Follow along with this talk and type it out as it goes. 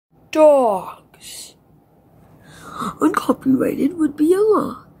dogs. Uncopyrighted would be a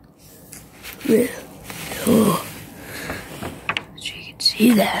law. Yeah. Oh. So you can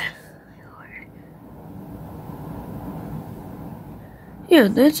see that. Yeah,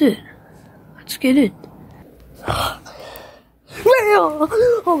 that's it. Let's get in. Oh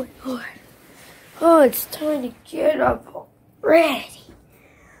my god. Oh, it's time to get up already.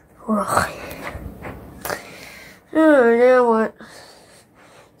 Oh, now what?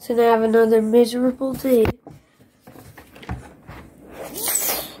 So now I have another miserable day.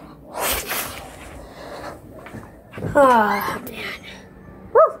 Ah, man.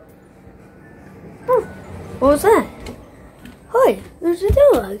 Woo. Woo. What was that? Hi, there's a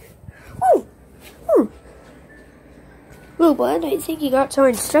dog. Woo. Woo. Well, bud, I think you got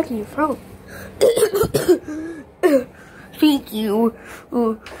something stuck in your throat. Thank you.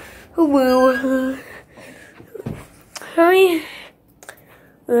 Hello. Hi.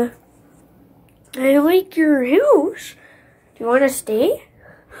 I like your house. Do you want to stay?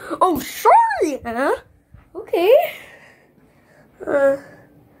 Oh, sorry, huh? Okay. I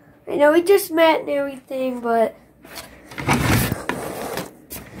know we just met and everything, but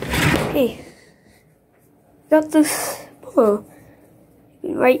hey, got this pillow. You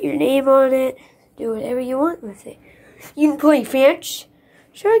can write your name on it, do whatever you want with it. You can play fetch.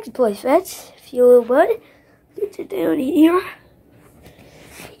 Sure, I can play fetch if you little bud. Get you down here.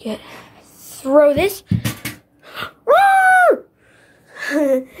 You can throw this.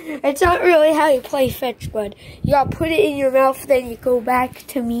 It's not really how you play fetch, bud. You gotta put it in your mouth, then you go back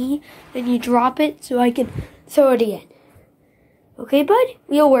to me, then you drop it so I can throw it again. Okay, bud?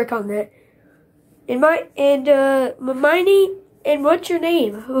 We'll work on that. And my name, and what's your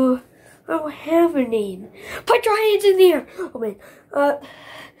name? I don't have a name. Put your hands in the air. Oh man,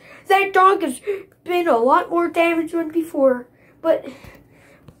 that dog has been a lot more damaged than before, but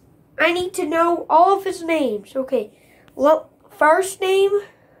I need to know all of his names. Okay, well, first name,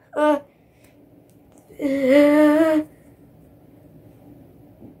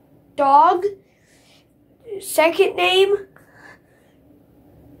 dog. Second name,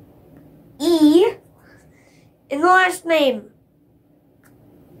 E. And the last name,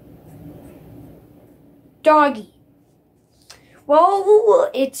 Doggy. Well,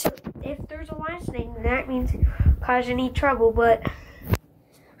 if there's a last name, then that means cause any trouble, but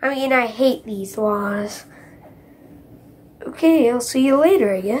I mean, I hate these laws. Okay, I'll see you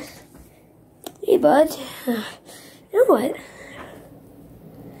later, I guess. Hey, bud. You know what?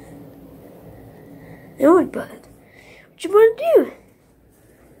 Bud? What you want to do?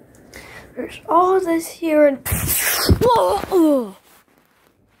 There's all this here and... Whoa!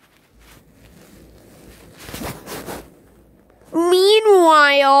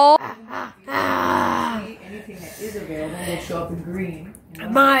 Meanwhile... Anything that is available will show up in green.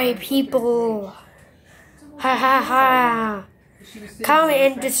 My people... Ha ha ha! Come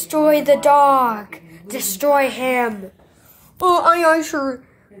and destroy the dog! Destroy him! Oh, I sure...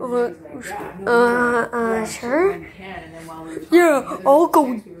 sure? Yeah, I'll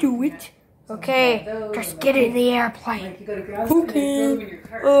go do it. Okay, just get in the airplane. Okay.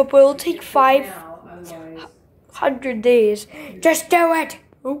 But it'll take 500 days. Just do it.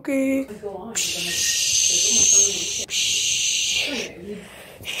 Okay.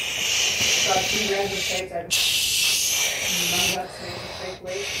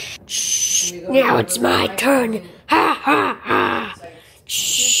 Now it's my turn. Ha ha ha.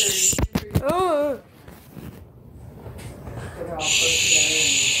 Shh. Oh.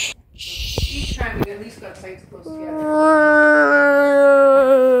 Each time we at least got sites close together.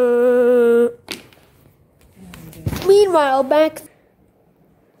 Meanwhile, back.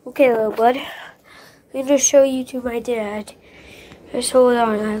 Okay, little bud. I'm gonna show you to my dad. Just hold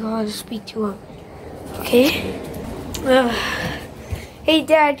on, I gotta speak to him. Okay? Hey,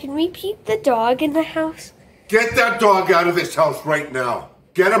 Dad, can we keep the dog in the house? Get that dog out of this house right now.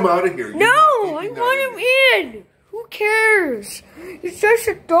 Get him out of here. No, I want him in. Who cares? It's just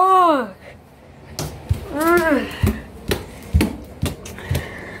a dog.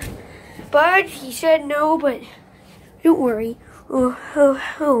 But he said no, but don't worry. Well,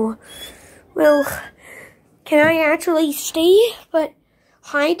 can I actually stay? But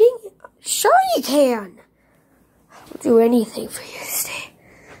hiding? Sure you can. I'll do anything for you to stay.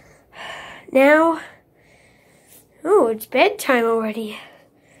 Now, oh, it's bedtime already.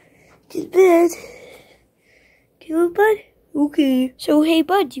 To bed. Okay, bud? Okay. So, hey,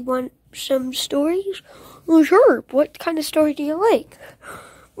 bud, do you want some stories? Well, sure. What kind of story do you like?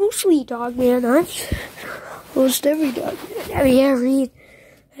 Mostly Dog Man. Most every Dog Man. I mean, read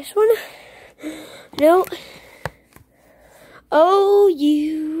this one. No. Oh,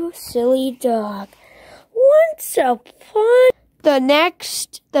 you silly dog. Once upon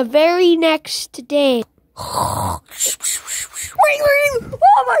the very next day. Oh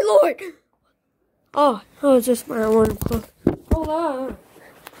my lord! Oh, it's just my one clock. Hold on.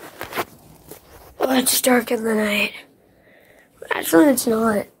 Oh, it's dark in the night. Actually, it's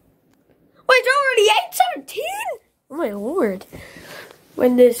not. Wait, it's already 8:17? Oh my lord.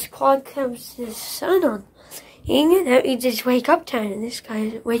 When this clock comes to the sun on, that means it's wake up time, and this guy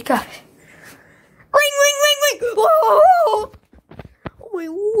doesn't wake up. Ring, ring, ring, ring! Whoa! Oh my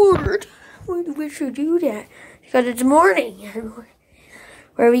lord. Why do we should do that? Because it's morning,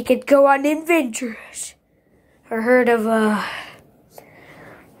 where we could go on adventures. I heard of,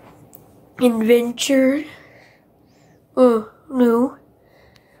 adventure. Oh, no.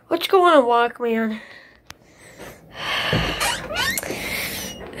 What's going on, Walkman?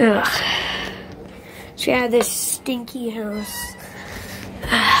 Ugh. So yeah, this stinky house.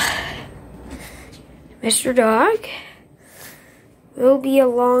 Mr. Dog, it'll be a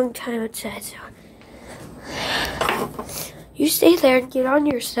long time outside, so you stay there and get on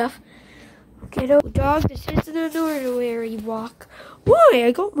your stuff. Okay, dog, this isn't an ordinary walk. Why?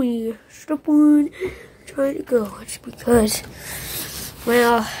 I got my stuff on, trying to go. It's because,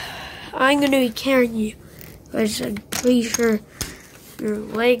 well, I'm going to be carrying you, because I'm pretty sure your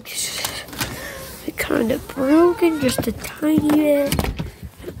legs are kind of broken, just a tiny bit.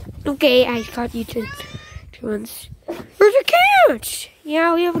 Okay, I got you to once. There's a cat!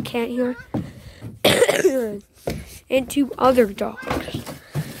 Yeah, we have a cat here. And 2 other dogs.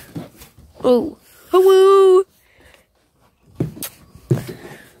 Oh, hello!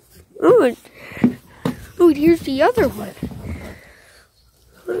 Oh, here's the other one.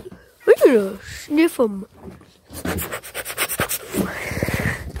 I'm gonna sniff him.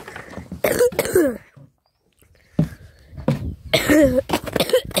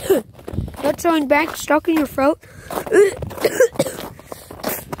 That's on back stuck in your throat.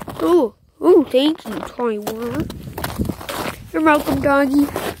 Oh, thank you, toy worm. You're welcome, doggy.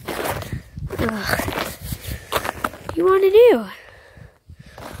 What do you want to do?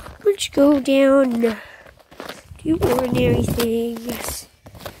 Let's go down, do ordinary things.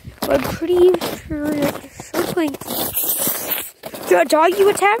 I'm pretty sure that something. Doggy,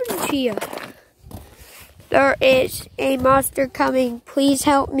 what's happening to you? There is a monster coming. Please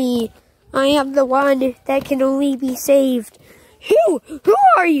help me. I am the one that can only be saved. Who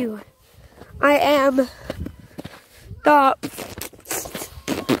are you? I am the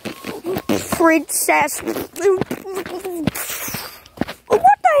princess. What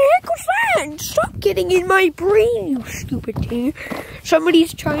the heck was that? Stop getting in my brain, you stupid thing.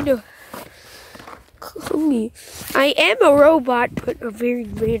 Somebody's trying to kill me. I am a robot, but a very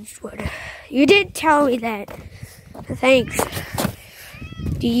advanced one. You did tell me that. Thanks.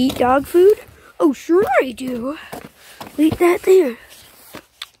 Do you eat dog food? Oh, sure I do. Eat that there.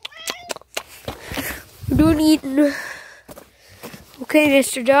 I'm done eating. Okay,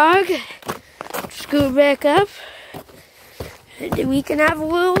 Mr. Dog. Just go back up. And then we can have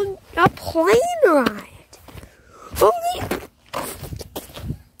a plane ride. Oh, yeah.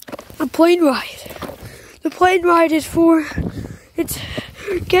 A plane ride. The plane ride is for...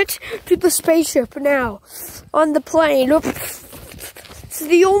 Get to the spaceship now. On the plane. It's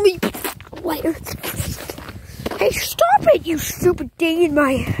the only way. Hey, stop it, you stupid thing in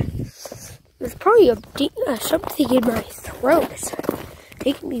my... There's probably something in my throat that's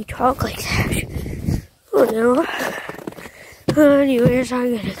making me talk like that. Oh no. Anyways,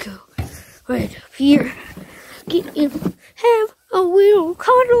 I'm gonna go right up here. Get in, have a little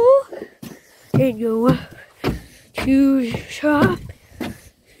cuddle. And go to the shop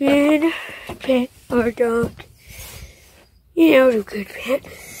and pet our dog. You know, a good pet.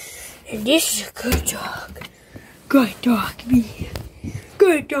 And this is a good dog. Good dog, me.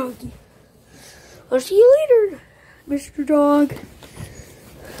 Good doggy. I'll see you later, Mr. Dog.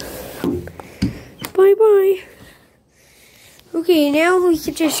 Bye-bye. Okay, now we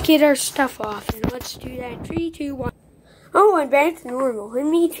can just get our stuff off. And let's do that. 3, 2, 1. Oh, I'm back to normal. Let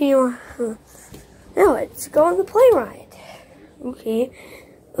me feel... Now let's go on the plane ride. Okay.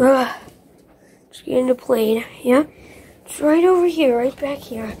 Let's get in the plane. Yeah. It's right over here, right back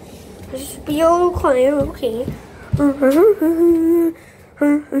here. This will be a little climb. Okay.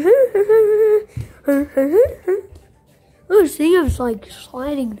 Oh, this thing is like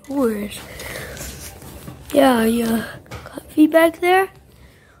sliding doors. Yeah. Coffee back there?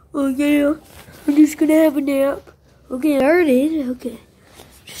 Okay, I'm just gonna have a nap. Okay, there it is. Okay.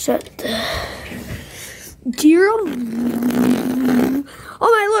 Shut the... Dear... Oh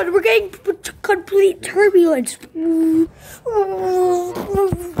my lord, we're getting complete turbulence.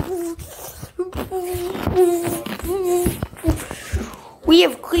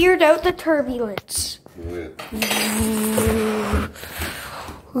 sort out the turbulence. I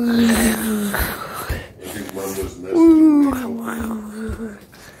think one was missing.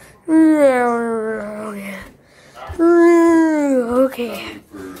 Okay.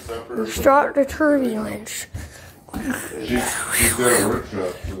 Start the turbulence. She's got a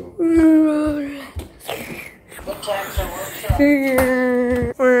workshop, so.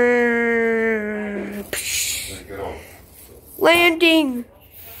 Landing.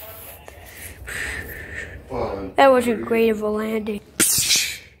 That wasn't great of a landing.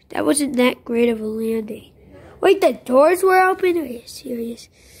 That wasn't that great of a landing. Wait, the doors were open? Are you serious?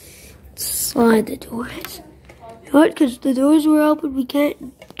 Slide the doors. What? Because the doors were open, we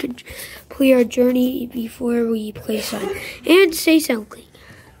can't complete our journey before we place on. And say something.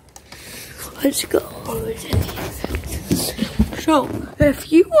 Let's go. So,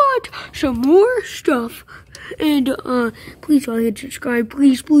 if you want some more stuff, and please like and subscribe,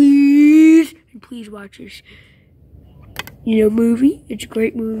 please, please, and please watch this, movie. It's a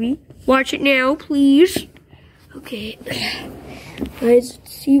great movie. Watch it now, please. Okay, let's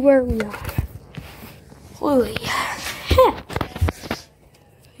see where we are. Holy heck!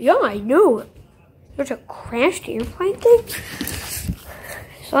 Yeah, I know. There's a crashed airplane thing.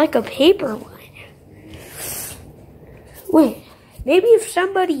 It's like a paper one. Wait, maybe if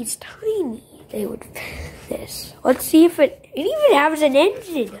somebody's tiny, they would this. Let's see if it even has an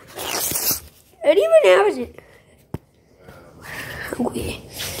engine. It even has it. Okay,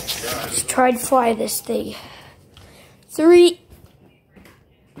 let's try to fly this thing. 3.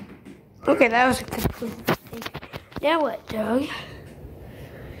 Okay, that was a complete mistake. Now what, Doug?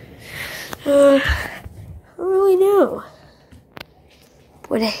 I don't really know.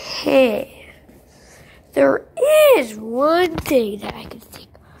 But hey, there is one thing that I can think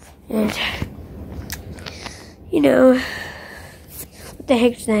of. And, what the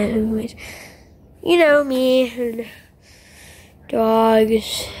heck's that anyways? Me and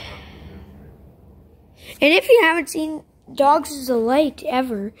dogs. And if you haven't seen Dogs is a Light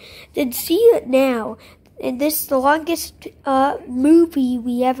ever, then see it now. And this is the longest movie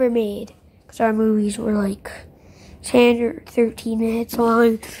we ever made. Because our movies were like 10 or 13 minutes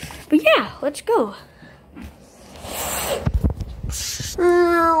long. But yeah, let's go.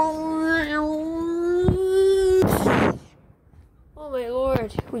 Oh my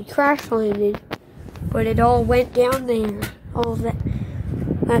lord, we crash landed. But it all went down there. All of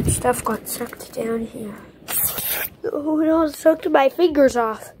that stuff got sucked down here. Oh, it all sucked my fingers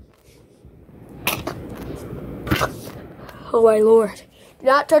off. Oh my lord. Do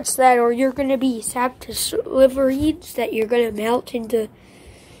not touch that or you're going to be sapped to sliverines that you're going to melt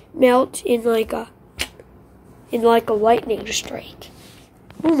in like a lightning strike.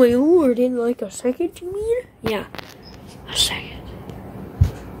 Oh my lord, in like a second you mean? Yeah, a second.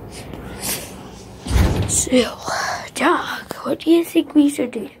 So, Doug, what do you think we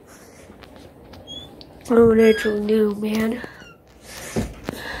should do? Oh, that's new, man.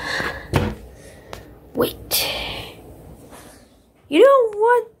 Wait. You know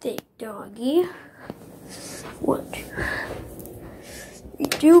one thing, doggy? What? You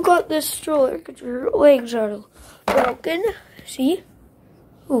do got this stroller because your legs are broken. See?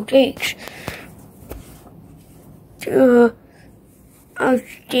 Oh, thanks.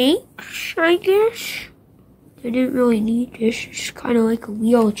 Thanks, I guess. I didn't really need this. It's kind of like a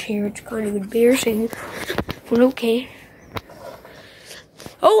wheelchair. It's kind of embarrassing, but okay.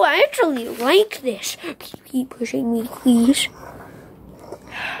 Oh, I actually like this. Keep pushing me, please.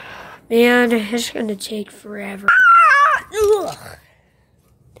 Man, it's gonna take forever. Ugh.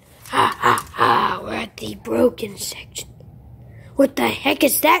 We're at the broken section. What the heck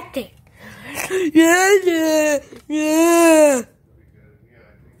is that thing?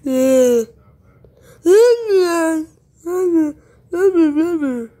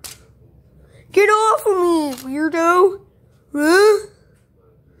 Get off of me, weirdo!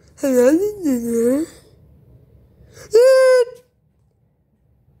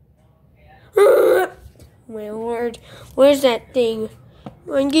 My lord, where's that thing?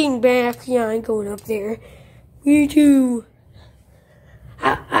 I'm getting back. Yeah, I'm going up there. Me too.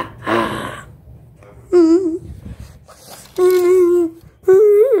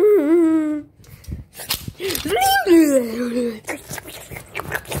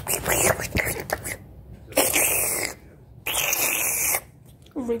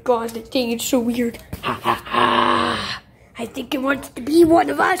 Oh my god, the thing is so weird. I think it wants to be one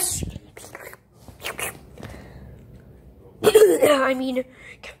of us. I mean,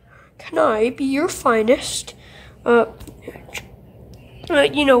 can I be your finest? One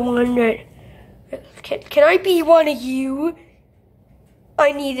that... Can I be one of you?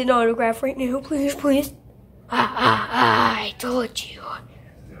 I need an autograph right now, please, please. I told you.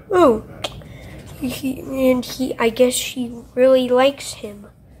 Oh. I guess she really likes him.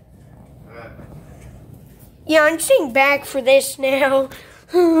 Yeah, I'm sitting back for this now.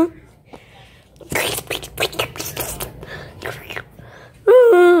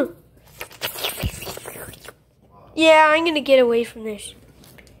 Yeah, I'm gonna get away from this.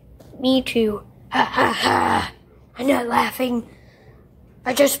 Me too. Ha ha ha. I'm not laughing.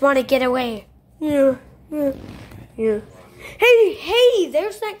 I just want to get away. Yeah. Hey,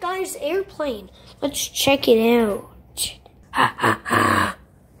 there's that guy's airplane. Let's check it out. Ha ha ha.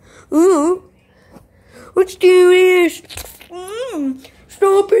 Ooh. Let's do this.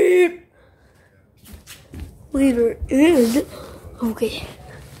 Stop it. Leave her in. Okay.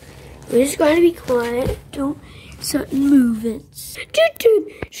 We just gotta be quiet. Don't something moving.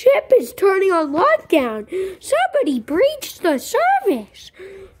 Ship is turning on lockdown. Somebody breached the service.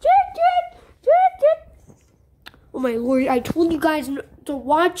 Oh my lord, I told you guys to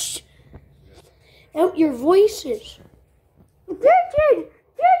watch out your voices.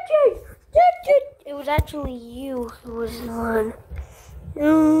 It was actually you who was on.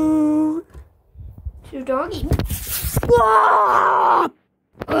 No. So doggy.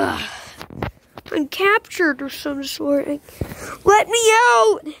 I'm captured or some sort. Let me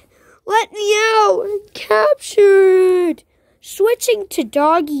out! Let me out! I'm captured! Switching to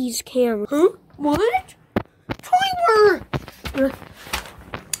doggy's camera. Huh? What? Timer!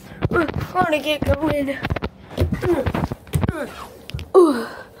 I'm gonna get going.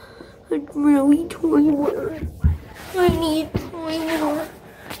 I'm really tired. I need timer.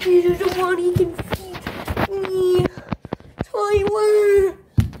 This is the one he can feed me. Timer!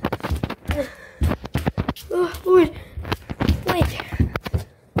 Oh, Lord. Wait.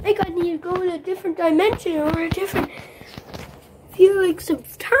 I think I need to go in a different dimension or a different feelings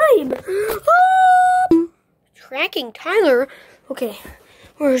of time. Tracking Tyler. Okay.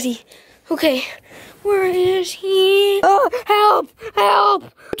 Where is he? Okay. Where is he? Oh, help!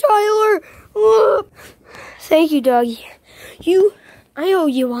 Help! Tyler! Thank you, doggy. I owe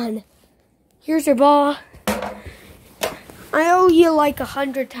you one. Here's your ball. I owe you like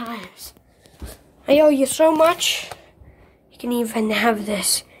 100 times. I owe you so much. You can even have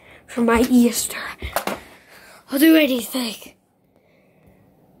this for my Easter. I'll do anything.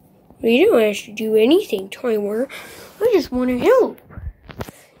 You don't have to do anything, Timer. I just want to help.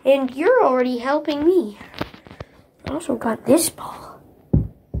 And you're already helping me. I also got this ball.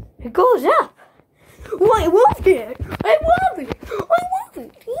 It goes up. Oh, I love it. I love it. I love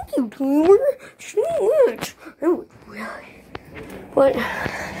it. Thank you, Timer. So much. Oh, really. But,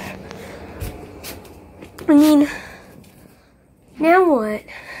 I mean, now what?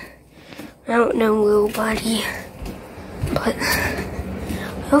 I don't know, little buddy. But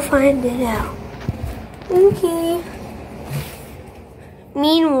I'll find it out. Okay.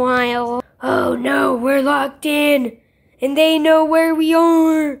 Meanwhile, oh no, we're locked in. And they know where we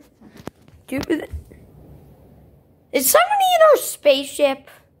are. Is somebody in our spaceship?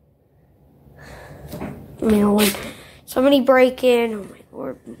 Somebody break in. Oh my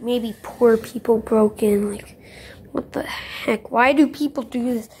lord, maybe poor people broke in. Like, what the heck? Why do people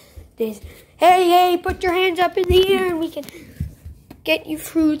do this? Hey, put your hands up in the air and we can get you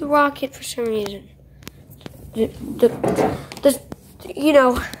through the rocket for some reason. You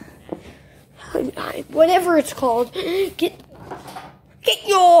know, whatever it's called. Get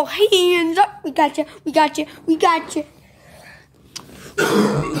your hands up. We got you.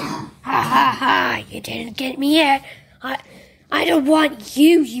 Ha, you didn't get me yet. I don't want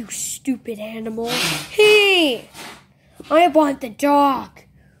you, you stupid animal. Hey, I want the dog.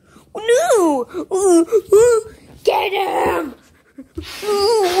 No, get him.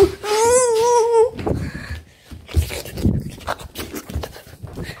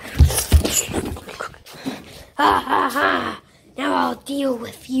 Ha. Now I'll deal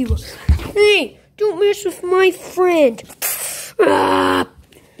with you. Hey, don't mess with my friend.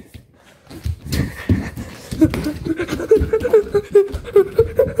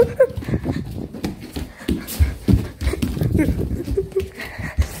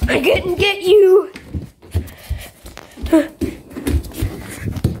 I couldn't get you.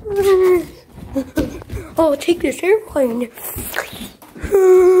 Oh, take this airplane.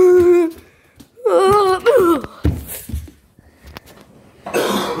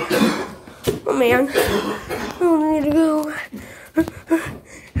 Oh man, I need to go.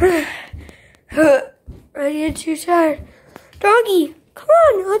 I get too tired. Doggy, come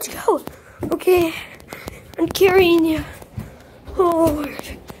on, let's go. Okay, I'm carrying you. Oh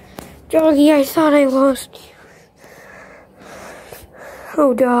Lord. Doggy, I thought I lost you.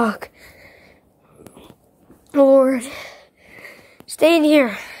 Oh, dog. Lord. Stay in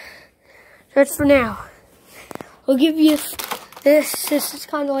here. That's for now. I'll give you this. This is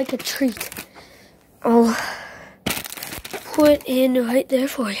kind of like a treat. I'll put in right there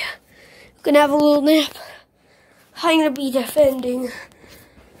for you. You can have a little nap. I'm going to be defending.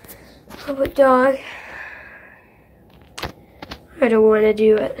 But dog, I don't want to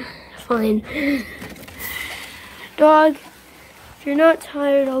do it. Fine. Dog, if you're not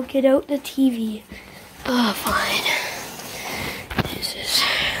tired, I'll get out the TV. Oh, fine. This is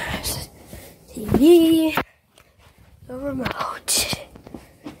TV. The remote.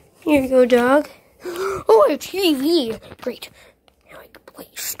 Here you go, dog. Oh, a TV. Great. Now I can play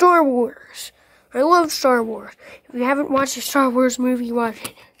Star Wars. I love Star Wars. If you haven't watched a Star Wars movie, watch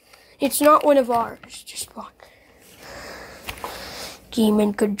it. It's not one of ours. Just one. Game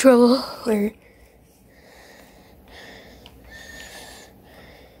and controller.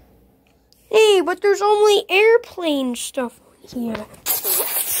 Hey, but there's only airplane stuff here.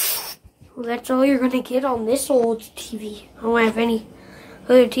 Well, that's all you're gonna get on this old TV. I don't have any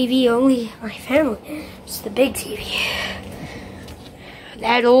other TV, only my family. It's the big TV.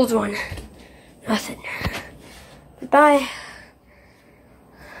 That old one. Nothing. Goodbye.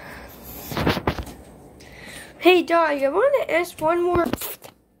 Hey, dog, I want to ask one more.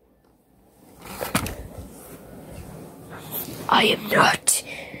 I am not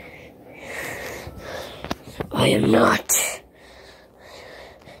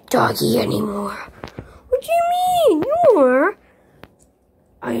Doggy anymore. What do you mean? You are.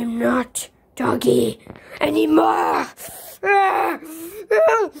 I am not Doggy anymore. But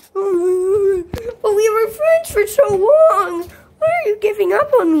we were friends for so long. Why are you giving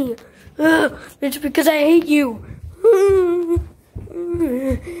up on me? It's because I hate you. You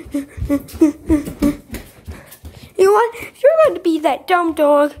know what? You're going to be that dumb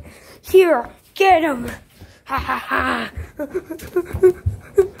dog. Here, get him. Ha ha ha. I'm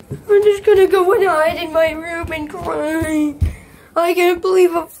just going to go and hide in my room and cry. I can't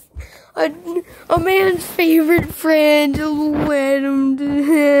believe a man's favorite friend let him to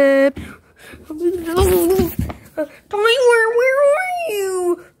death. Tyler, where are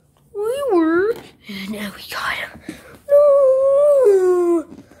you? We were. Now we got him. No.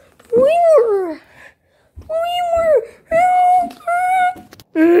 We were. Help.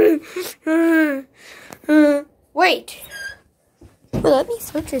 Wait. Well, let me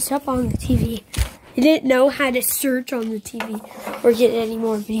search this up on the TV. I didn't know how to search on the TV or get any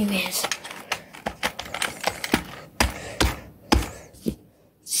more videos.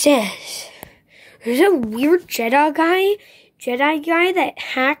 Says there's a weird Jedi guy that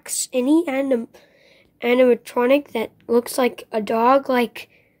hacks any animatronic that looks like a dog, like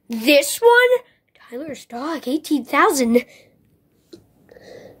this one. Tyler's dog, 18,000.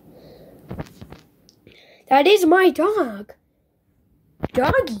 That is my dog.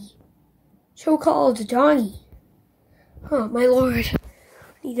 Doggy. So-called doggy. Oh, my lord.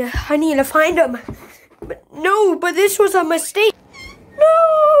 I need to find him. But this was a mistake.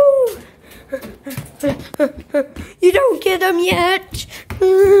 No! You don't get him yet.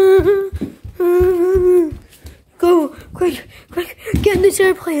 Go, quick, get in this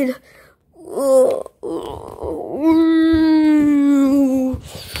airplane.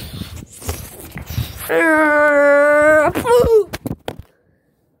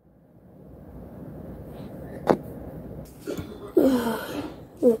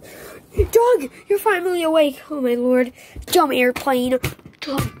 Dog, you're finally awake. Oh my lord. Dumb airplane.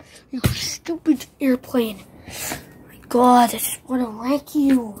 Dumb, you stupid airplane. Oh my god, I just want to wreck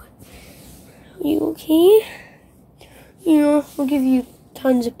you. You okay? Yeah, I'll give you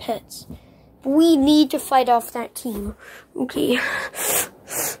tons of pets. But we need to fight off that team. Okay.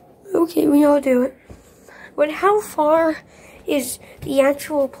 Okay, we all do it. But how far is the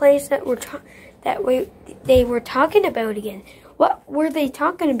actual place that they were talking about again? What were they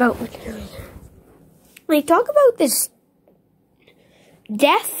talking about? They talk about this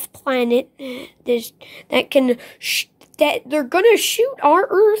death planet, that they're gonna shoot our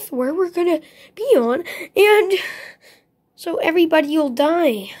Earth where we're gonna be on, and so everybody will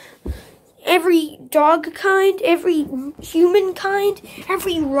die. Every dog kind, every human kind,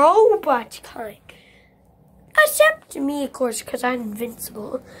 every robot kind. Except me, of course, because I'm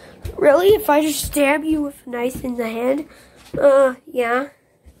invincible. Really? If I just stab you with a knife in the head? Yeah.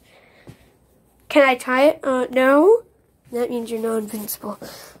 Can I tie it? No. That means you're not invincible.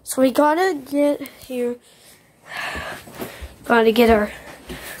 So we gotta get here. Gotta get our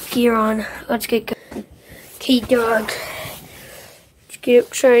gear on. Let's get going. Okay, dog. Let's get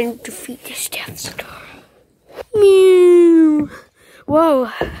up, try and defeat this Death Star. Meow.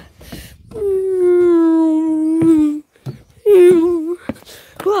 Whoa.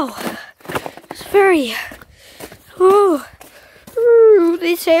 Whoa. It's very... Oh.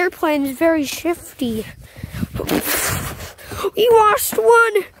 This airplane is very shifty. We lost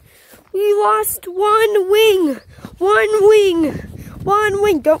one. We lost one wing. One wing. One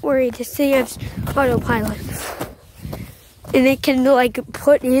wing. Don't worry, this thing has autopilot. And it can, like,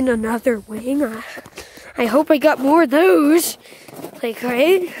 put in another wing. I hope I got more of those. Like,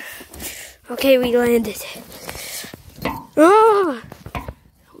 right? Okay, we landed. Oh!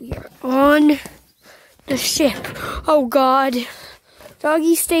 We are on the ship. Oh, God.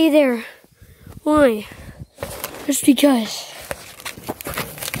 Doggy, stay there. Why? Just because.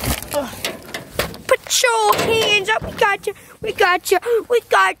 Put your hands up. We got you. We got you. We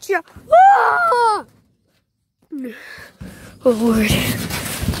got you. Oh, oh Lord.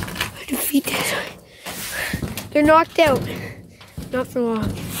 I defeat this. They're knocked out. Not for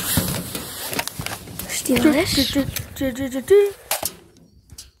long. Steal this.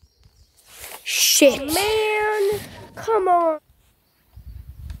 Shit. Man, come on.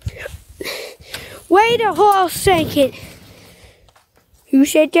 Wait a whole second. Who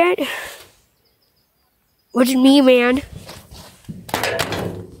said that? Wasn't me, man.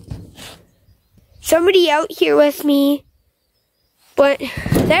 Somebody out here with me. But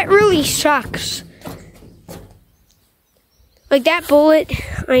that really sucks. Like that bullet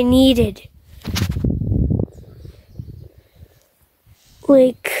I needed.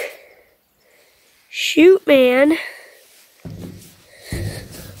 Like, shoot, man.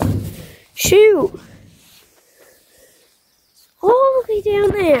 Shoot. All the way down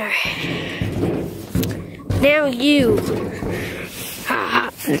there. Now you.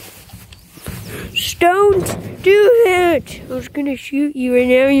 Don't do that. I was gonna shoot you and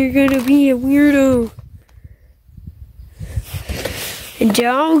now you're gonna be a weirdo. And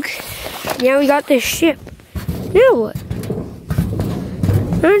dog, now we got this ship. Now what?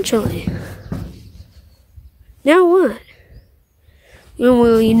 Actually. Now what? Don't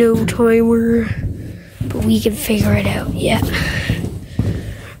really know, Timer. But we can figure it out, yeah.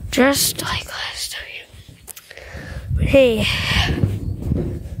 Just like last time. But hey,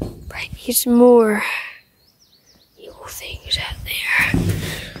 bring me some more evil things out there.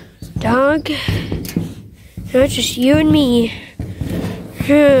 Dog, not just you and me.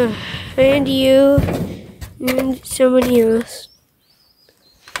 And you. And somebody else.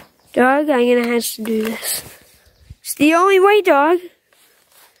 Dog, I'm gonna have to do this. It's the only way, dog.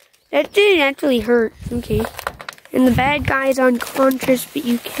 That didn't actually hurt. Okay. And the bad guy's unconscious, but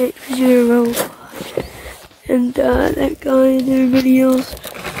you can't because you're a robot. And that guy and everybody else.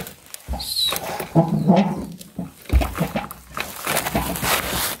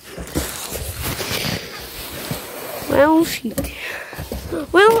 Well, shoot.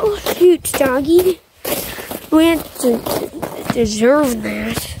 Well, shoot, doggy. We have to deserve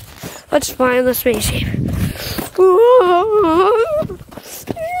that. Let's find the spaceship.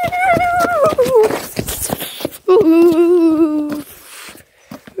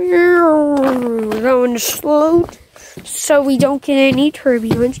 We're going slow so we don't get any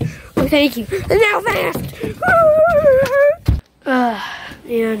turbulence. Oh, thank you. And now fast.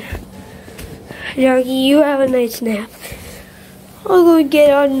 Man. Doggy, you have a nice nap. I'll go get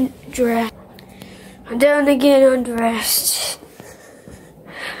undressed. I'm down to get undressed.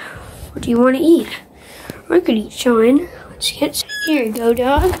 What do you want to eat? I could eat Sean. Let's get. Here you go,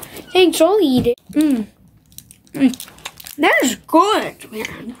 dog. Thanks, I'll eat it. That is good,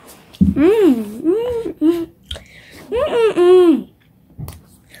 man.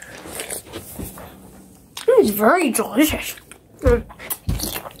 It is very delicious.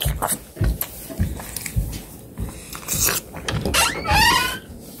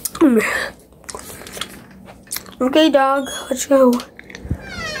 Okay, dog, let's go.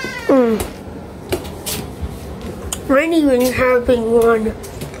 I'm even having one.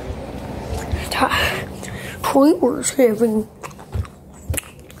 Toiler's having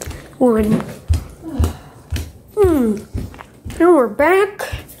one. Now we're back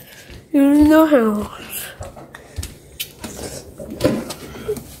in the house.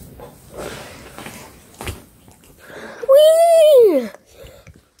 Whee!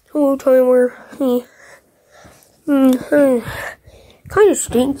 Hello, Timer. Hey. Kind of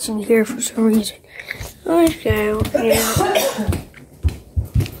stinks in here for some reason. Let's go. Yeah.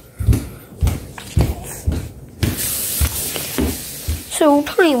 So,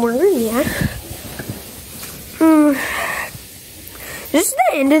 Timer, yeah. This is the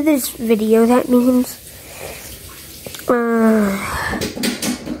end of this video, that means.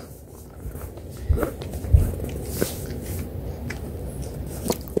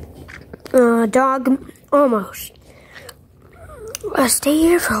 Dog, almost. Stay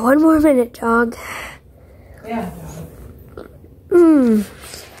here for one more minute, dog. Yeah.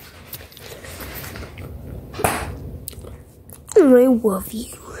 I love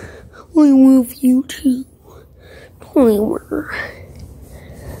you. I love you too. Tyler.